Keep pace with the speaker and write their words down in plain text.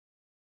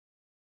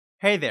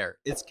Hey there,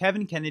 it's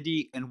Kevin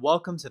Kennedy and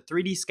welcome to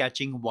 3D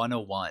Sketching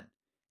 101.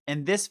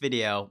 In this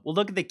video, we'll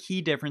look at the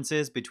key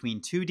differences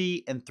between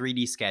 2D and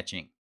 3D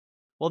sketching.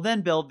 We'll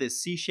then build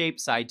this C-shaped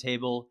side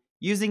table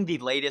using the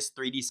latest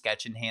 3D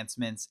sketch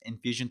enhancements in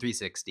Fusion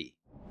 360.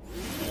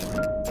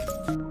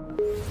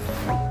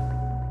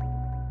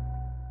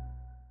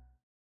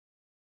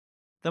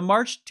 The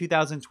March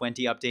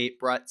 2020 update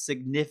brought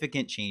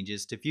significant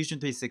changes to Fusion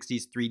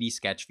 360's 3D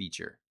sketch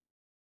feature.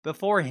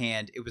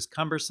 Beforehand, it was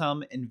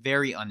cumbersome and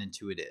very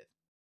unintuitive.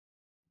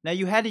 Now,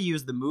 you had to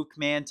use the move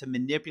command to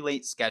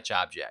manipulate sketch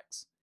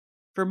objects.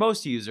 For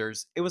most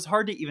users, it was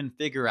hard to even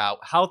figure out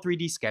how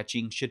 3D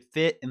sketching should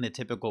fit in the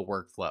typical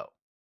workflow.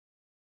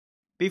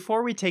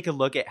 Before we take a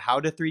look at how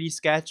to 3D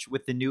sketch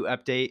with the new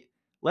update,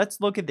 let's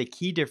look at the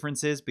key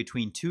differences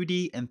between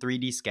 2D and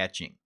 3D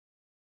sketching.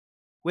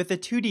 With a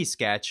 2D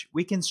sketch,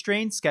 we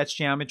constrain sketch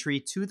geometry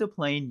to the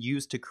plane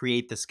used to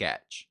create the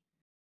sketch.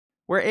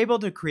 We're able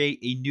to create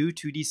a new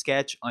 2D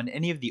sketch on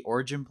any of the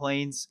origin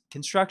planes,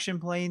 construction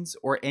planes,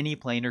 or any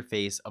planar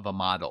face of a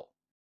model.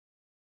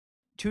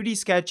 2D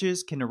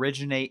sketches can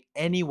originate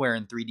anywhere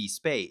in 3D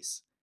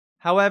space.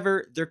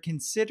 However, they're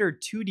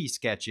considered 2D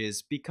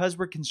sketches because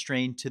we're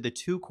constrained to the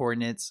two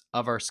coordinates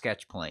of our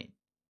sketch plane.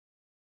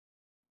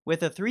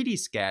 With a 3D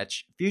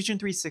sketch, Fusion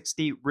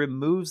 360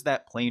 removes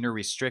that planar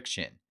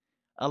restriction,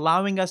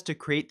 allowing us to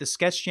create the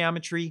sketch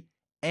geometry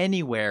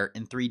anywhere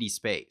in 3D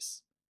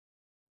space.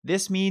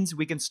 This means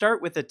we can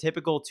start with a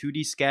typical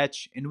 2D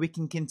sketch and we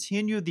can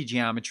continue the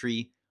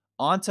geometry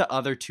onto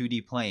other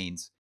 2D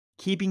planes,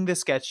 keeping the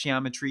sketch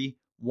geometry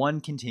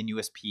one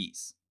continuous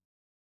piece.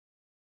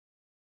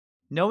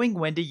 Knowing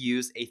when to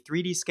use a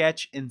 3D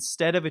sketch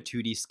instead of a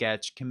 2D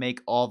sketch can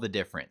make all the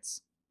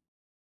difference.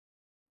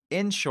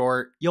 In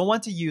short, you'll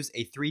want to use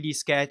a 3D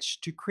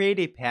sketch to create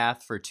a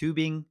path for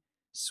tubing,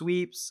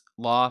 sweeps,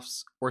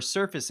 lofts, or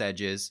surface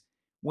edges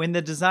when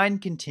the design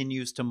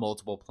continues to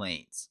multiple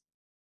planes.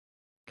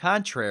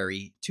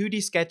 Contrary,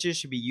 2D sketches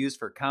should be used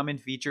for common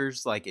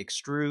features like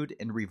extrude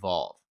and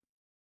revolve.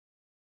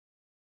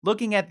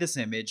 Looking at this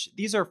image,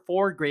 these are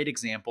 4 great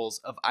examples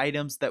of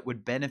items that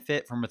would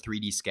benefit from a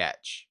 3D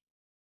sketch.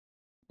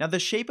 Now, the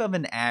shape of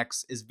an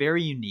axe is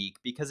very unique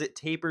because it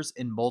tapers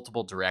in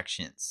multiple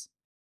directions.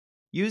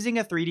 Using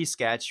a 3D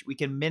sketch, we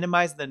can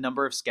minimize the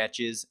number of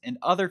sketches and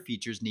other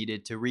features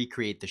needed to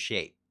recreate the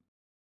shape.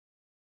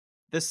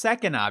 The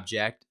second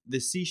object, the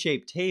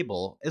C-shaped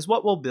table, is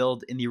what we'll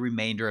build in the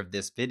remainder of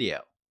this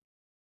video.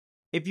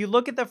 If you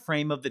look at the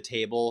frame of the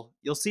table,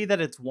 you'll see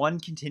that it's one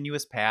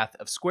continuous path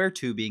of square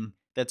tubing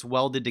that's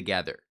welded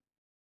together.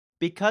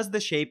 Because the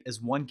shape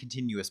is one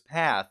continuous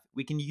path,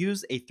 we can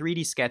use a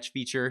 3D sketch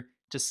feature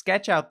to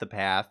sketch out the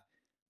path,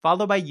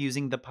 followed by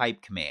using the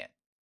pipe command.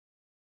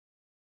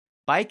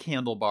 Bike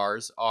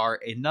handlebars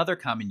are another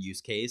common use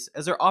case,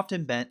 as they're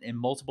often bent in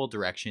multiple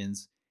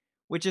directions,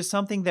 which is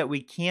something that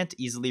we can't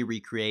easily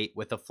recreate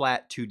with a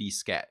flat 2D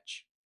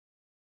sketch.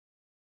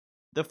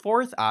 The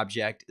fourth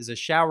object is a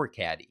shower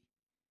caddy.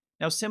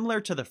 Now, similar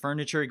to the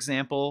furniture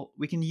example,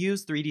 we can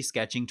use 3D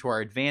sketching to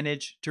our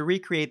advantage to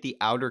recreate the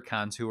outer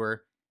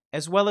contour,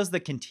 as well as the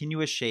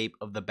continuous shape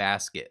of the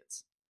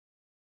baskets.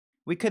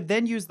 We could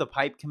then use the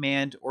pipe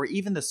command or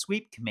even the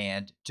sweep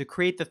command to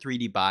create the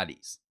 3D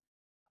bodies,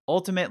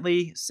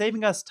 ultimately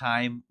saving us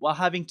time while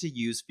having to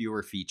use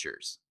fewer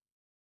features.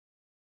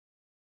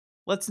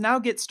 Let's now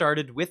get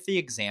started with the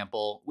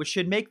example, which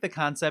should make the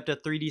concept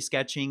of 3D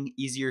sketching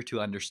easier to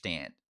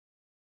understand.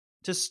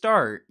 To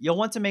start, you'll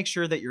want to make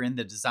sure that you're in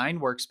the Design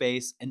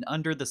workspace and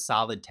under the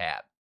Solid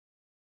tab.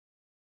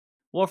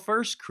 We'll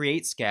first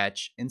create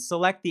Sketch and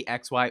select the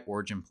XY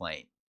origin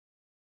plane.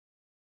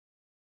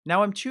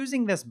 Now I'm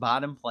choosing this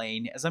bottom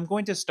plane as I'm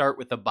going to start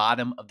with the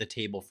bottom of the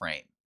table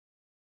frame.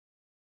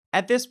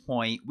 At this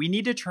point, we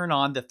need to turn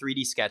on the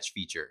 3D Sketch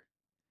feature.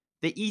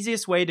 The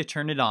easiest way to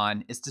turn it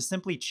on is to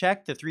simply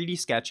check the 3D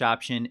Sketch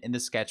option in the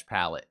Sketch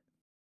palette.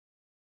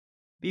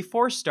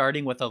 Before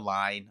starting with a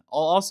line, I'll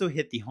also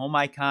hit the home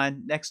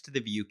icon next to the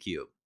view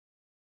cube.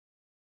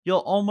 You'll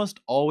almost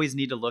always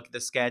need to look at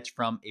the sketch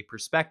from a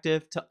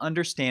perspective to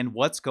understand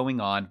what's going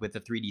on with the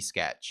 3D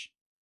sketch.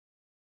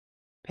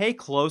 Pay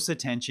close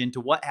attention to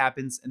what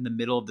happens in the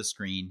middle of the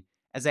screen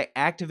as I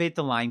activate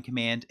the line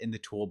command in the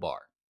toolbar.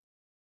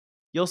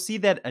 You'll see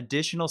that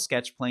additional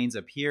sketch planes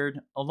appeared,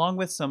 along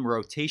with some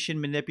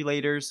rotation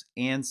manipulators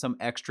and some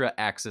extra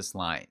axis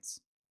lines.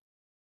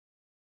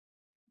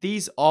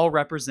 These all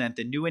represent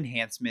the new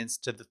enhancements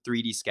to the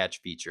 3D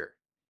sketch feature.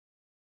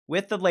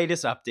 With the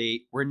latest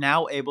update, we're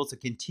now able to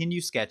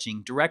continue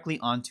sketching directly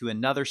onto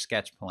another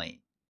sketch plane.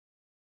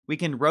 We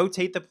can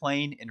rotate the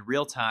plane in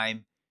real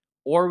time,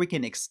 or we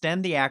can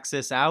extend the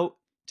axis out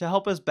to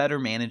help us better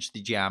manage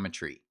the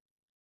geometry.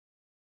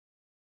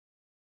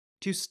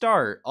 To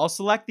start, I'll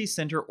select the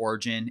center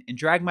origin and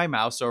drag my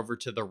mouse over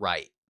to the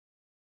right.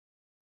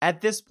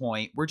 At this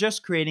point, we're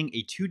just creating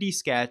a 2D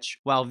sketch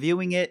while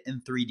viewing it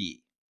in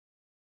 3D.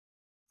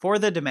 For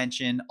the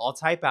dimension, I'll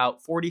type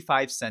out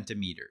 45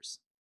 centimeters.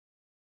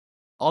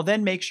 I'll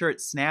then make sure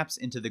it snaps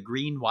into the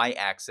green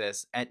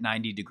Y-axis at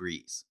 90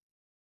 degrees.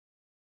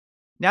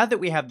 Now that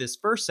we have this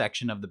first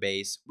section of the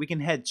base, we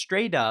can head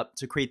straight up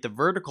to create the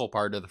vertical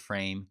part of the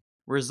frame,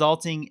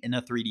 resulting in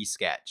a 3D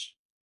sketch.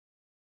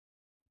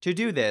 To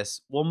do this,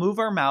 we'll move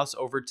our mouse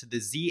over to the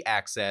Z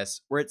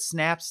axis where it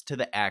snaps to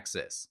the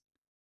axis.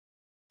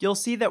 You'll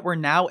see that we're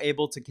now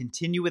able to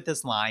continue with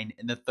this line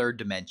in the third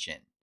dimension.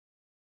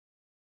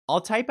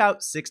 I'll type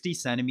out 60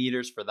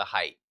 centimeters for the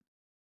height.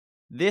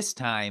 This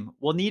time,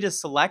 we'll need to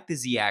select the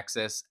Z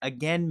axis,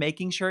 again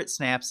making sure it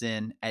snaps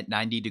in at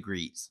 90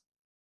 degrees.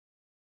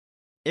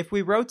 If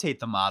we rotate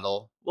the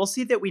model, we'll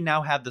see that we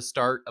now have the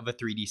start of a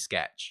 3D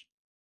sketch.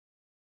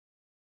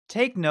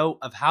 Take note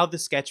of how the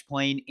sketch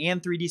plane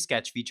and 3D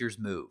sketch features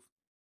move.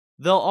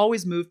 They'll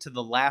always move to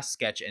the last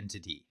sketch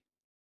entity.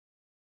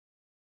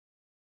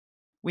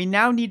 We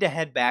now need to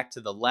head back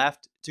to the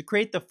left to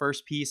create the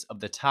first piece of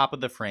the top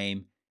of the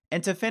frame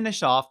and to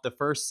finish off the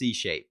first C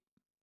shape.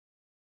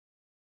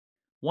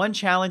 One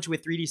challenge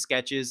with 3D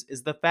sketches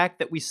is the fact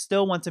that we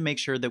still want to make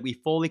sure that we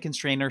fully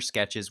constrain our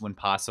sketches when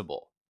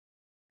possible.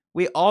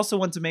 We also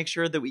want to make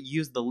sure that we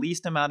use the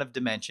least amount of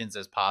dimensions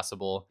as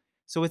possible,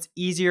 so it's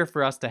easier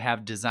for us to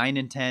have design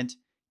intent,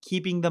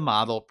 keeping the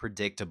model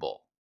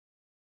predictable.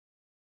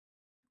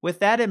 With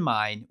that in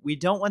mind, we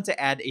don't want to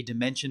add a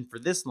dimension for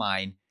this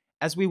line,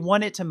 as we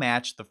want it to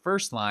match the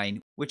first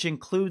line, which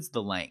includes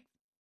the length.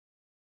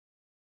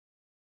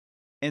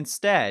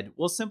 Instead,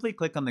 we'll simply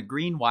click on the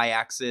green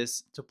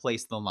y-axis to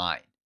place the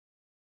line.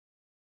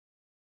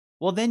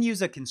 We'll then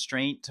use a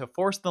constraint to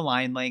force the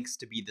line lengths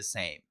to be the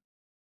same.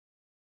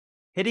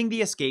 Hitting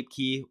the escape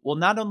key will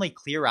not only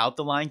clear out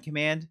the line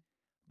command,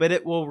 but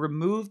it will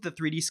remove the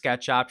 3D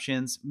sketch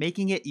options,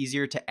 making it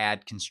easier to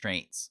add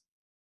constraints.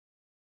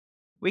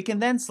 We can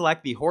then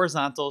select the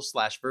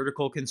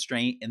horizontal/vertical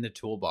constraint in the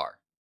toolbar.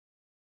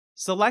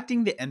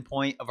 Selecting the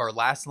endpoint of our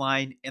last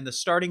line and the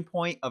starting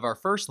point of our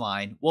first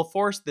line will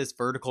force this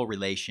vertical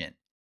relation.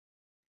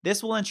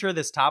 This will ensure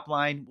this top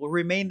line will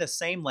remain the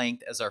same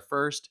length as our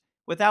first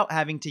without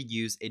having to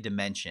use a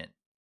dimension.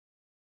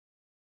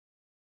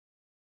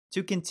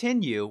 To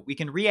continue, we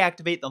can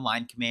reactivate the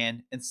line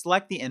command and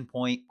select the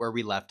endpoint where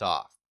we left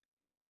off.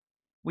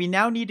 We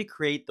now need to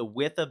create the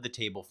width of the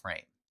table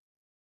frame.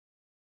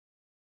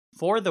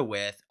 For the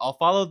width, I'll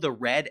follow the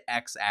red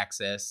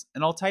x-axis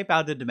and I'll type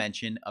out a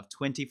dimension of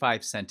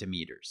 25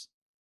 centimeters.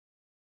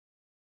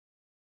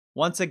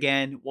 Once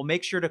again, we'll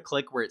make sure to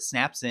click where it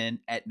snaps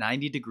in at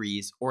 90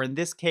 degrees, or in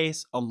this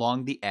case,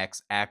 along the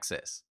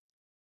x-axis.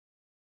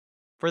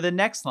 For the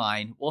next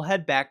line, we'll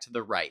head back to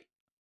the right.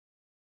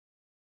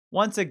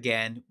 Once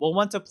again, we'll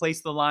want to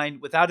place the line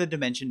without a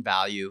dimension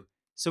value,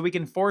 so we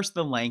can force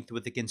the length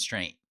with a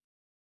constraint.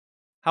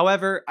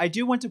 However, I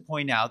do want to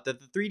point out that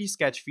the 3D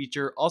sketch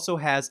feature also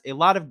has a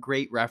lot of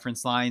great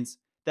reference lines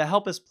that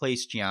help us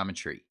place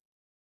geometry.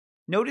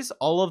 Notice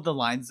all of the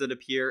lines that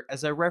appear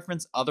as I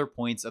reference other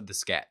points of the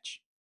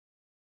sketch.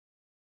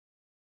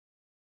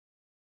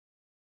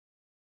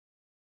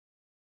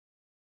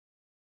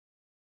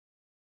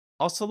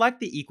 I'll select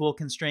the equal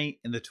constraint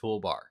in the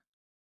toolbar.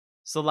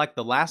 Select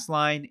the last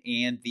line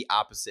and the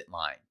opposite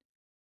line.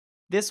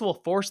 This will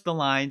force the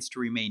lines to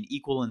remain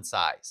equal in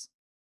size.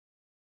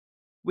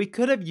 We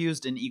could have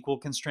used an equal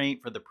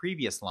constraint for the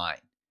previous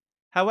line.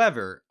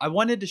 However, I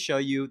wanted to show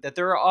you that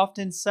there are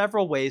often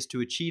several ways to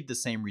achieve the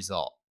same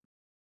result.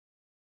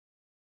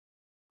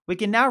 We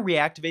can now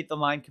reactivate the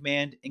line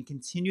command and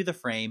continue the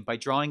frame by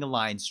drawing a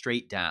line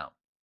straight down.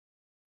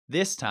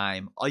 This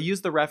time, I'll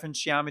use the reference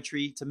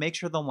geometry to make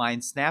sure the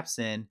line snaps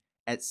in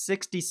at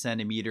 60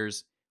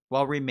 centimeters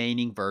while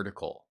remaining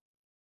vertical.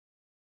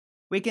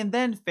 We can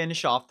then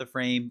finish off the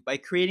frame by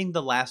creating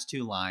the last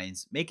two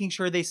lines, making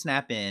sure they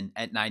snap in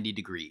at 90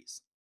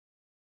 degrees.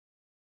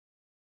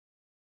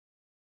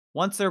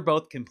 Once they're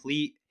both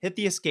complete, hit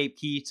the escape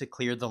key to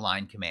clear the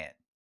line command.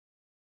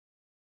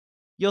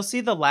 You'll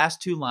see the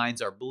last two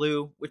lines are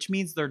blue, which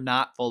means they're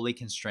not fully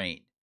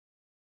constrained.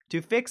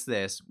 To fix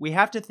this, we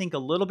have to think a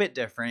little bit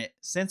different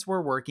since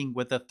we're working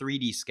with a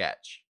 3D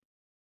sketch.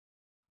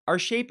 Our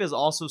shape is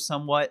also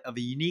somewhat of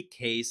a unique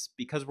case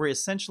because we're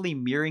essentially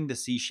mirroring the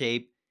C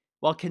shape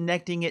while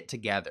connecting it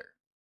together.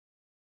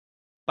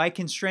 By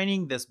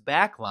constraining this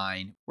back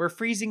line, we're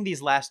freezing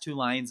these last two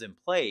lines in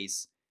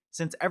place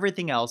since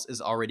everything else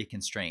is already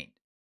constrained.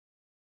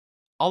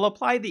 I'll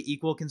apply the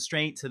equal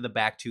constraint to the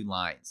back two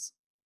lines.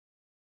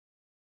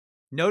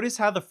 Notice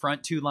how the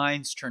front two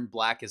lines turn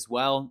black as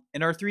well,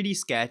 and our 3D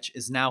sketch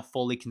is now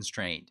fully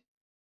constrained.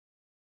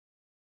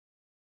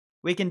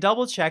 We can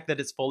double check that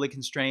it's fully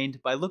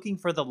constrained by looking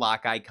for the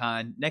lock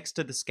icon next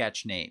to the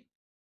sketch name.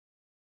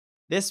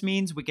 This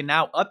means we can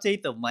now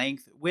update the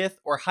length, width,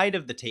 or height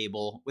of the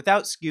table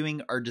without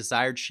skewing our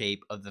desired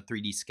shape of the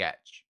 3D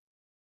sketch.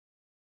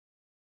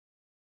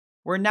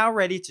 We're now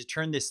ready to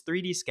turn this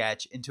 3D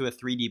sketch into a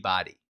 3D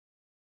body.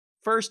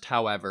 First,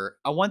 however,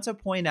 I want to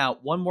point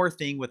out one more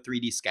thing with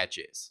 3D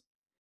sketches,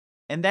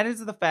 and that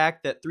is the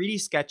fact that 3D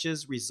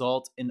sketches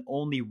result in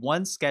only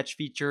one sketch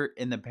feature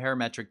in the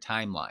parametric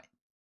timeline.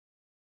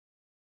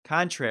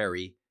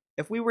 Contrary,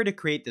 if we were to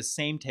create the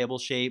same table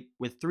shape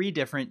with three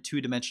different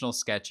two-dimensional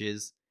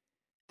sketches,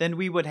 then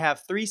we would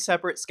have 3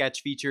 separate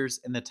sketch features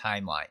in the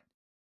timeline.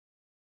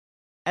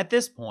 At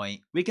this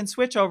point, we can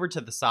switch over to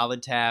the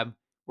Solid tab,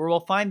 where we'll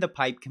find the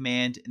pipe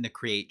command in the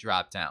Create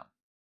dropdown.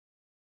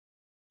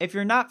 If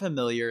you're not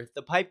familiar,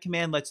 the pipe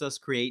command lets us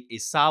create a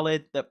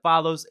solid that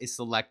follows a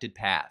selected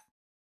path.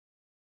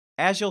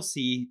 As you'll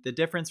see, the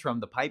difference from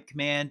the pipe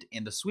command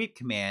and the sweep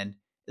command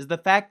is the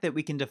fact that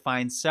we can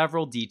define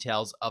several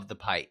details of the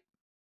pipe.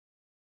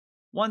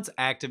 Once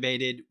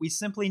activated, we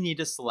simply need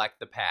to select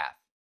the path.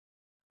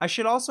 I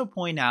should also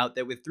point out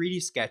that with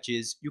 3D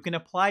sketches, you can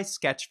apply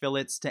sketch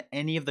fillets to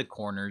any of the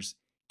corners,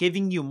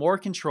 giving you more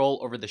control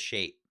over the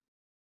shape.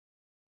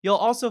 You'll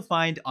also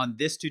find on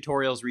this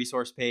tutorial's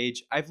resource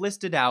page, I've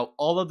listed out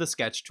all of the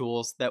sketch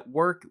tools that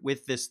work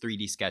with this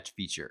 3D sketch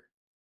feature.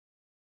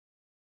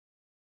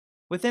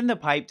 Within the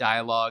pipe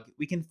dialog,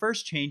 we can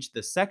first change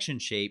the section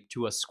shape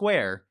to a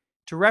square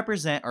to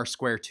represent our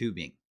square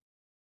tubing.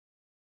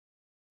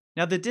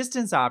 Now the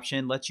distance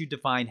option lets you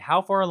define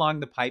how far along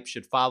the pipe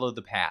should follow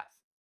the path.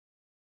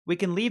 We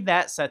can leave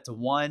that set to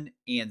 1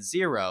 and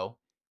 0,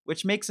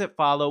 which makes it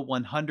follow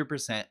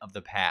 100% of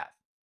the path.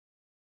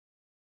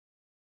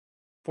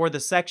 For the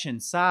section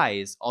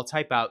size, I'll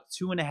type out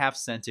 2.5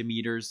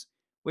 centimeters,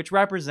 which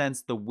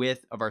represents the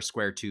width of our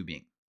square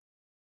tubing.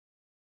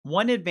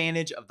 One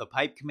advantage of the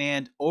pipe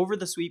command over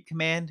the sweep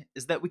command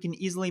is that we can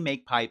easily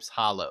make pipes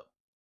hollow.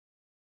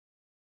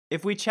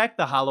 If we check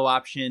the hollow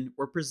option,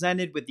 we're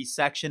presented with the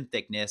section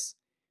thickness,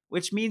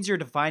 which means you're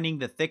defining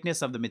the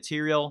thickness of the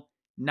material,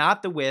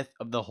 not the width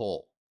of the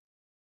hole.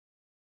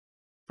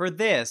 For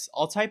this,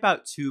 I'll type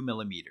out 2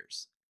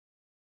 millimeters.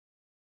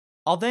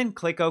 I'll then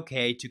click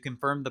OK to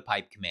confirm the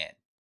pipe command.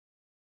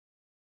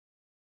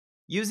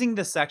 Using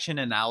the section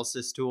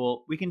analysis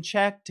tool, we can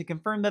check to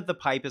confirm that the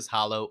pipe is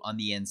hollow on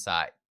the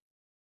inside.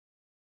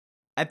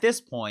 At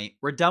this point,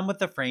 we're done with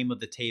the frame of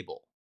the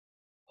table.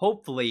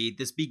 Hopefully,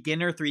 this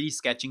beginner 3D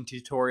sketching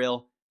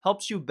tutorial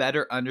helps you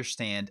better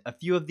understand a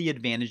few of the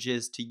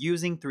advantages to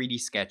using 3D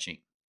sketching.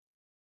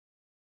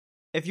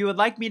 If you would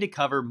like me to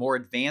cover more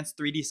advanced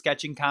 3D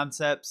sketching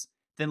concepts,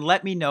 then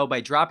let me know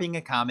by dropping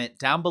a comment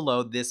down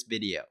below this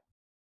video.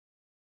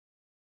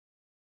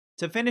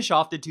 To finish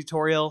off the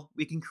tutorial,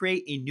 we can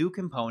create a new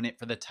component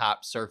for the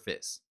top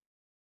surface.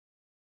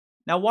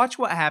 Now watch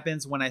what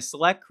happens when I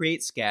select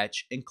Create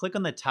Sketch and click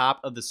on the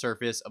top of the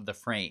surface of the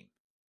frame.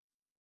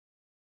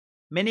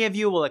 Many of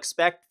you will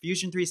expect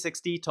Fusion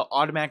 360 to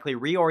automatically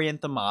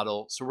reorient the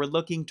model, so we're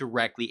looking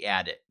directly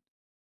at it.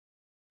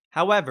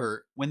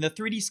 However, when the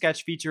 3D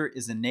Sketch feature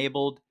is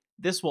enabled,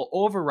 this will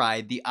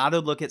override the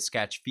Auto Look at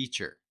Sketch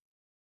feature.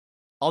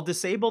 I'll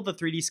disable the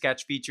 3D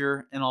Sketch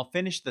feature and I'll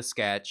finish the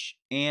sketch,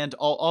 and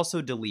I'll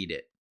also delete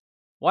it.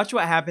 Watch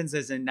what happens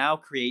as I now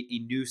create a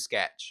new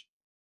sketch.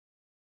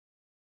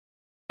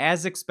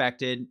 As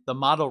expected, the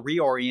model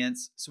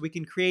reorients so we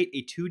can create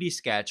a 2D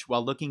sketch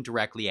while looking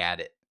directly at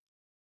it.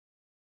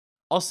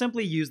 I'll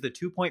simply use the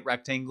 2-point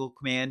rectangle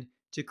command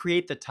to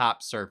create the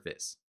top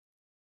surface.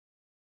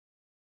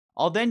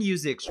 I'll then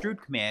use the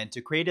extrude command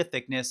to create a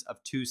thickness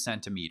of 2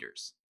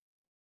 centimeters.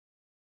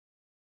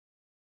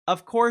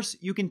 Of course,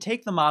 you can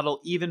take the model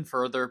even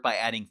further by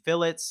adding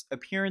fillets,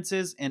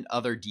 appearances, and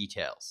other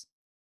details.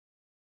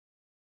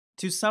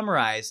 To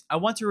summarize, I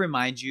want to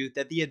remind you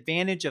that the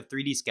advantage of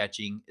 3D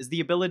sketching is the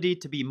ability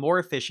to be more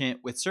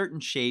efficient with certain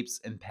shapes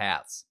and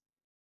paths.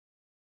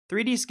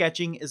 3D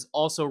sketching is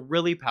also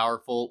really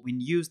powerful when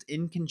used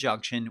in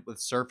conjunction with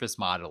surface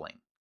modeling.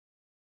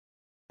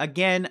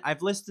 Again,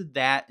 I've listed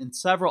that and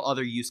several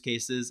other use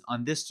cases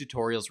on this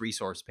tutorial's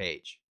resource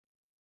page.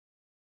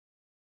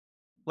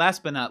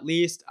 Last but not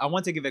least, I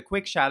want to give a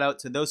quick shout out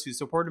to those who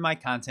supported my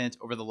content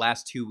over the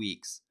last 2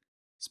 weeks.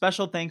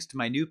 Special thanks to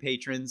my new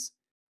patrons,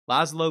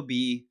 Laszlo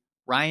B.,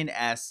 Ryan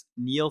S.,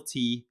 Neil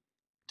T.,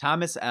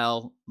 Thomas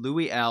L.,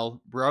 Louis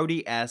L.,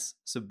 Brody S.,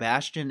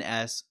 Sebastian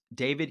S.,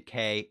 David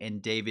K.,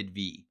 and David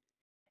V.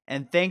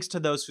 And thanks to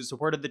those who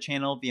supported the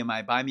channel via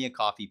my Buy Me a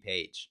Coffee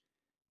page.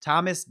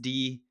 Thomas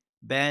D.,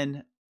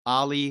 Ben,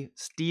 Ali,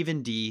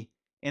 Stephen D.,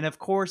 and of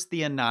course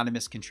the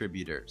anonymous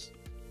contributors.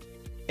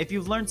 If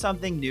you've learned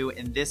something new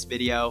in this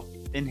video,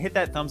 then hit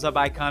that thumbs up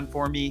icon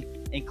for me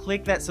and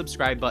click that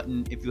subscribe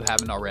button if you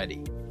haven't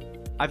already.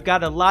 I've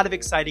got a lot of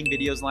exciting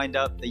videos lined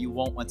up that you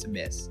won't want to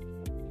miss.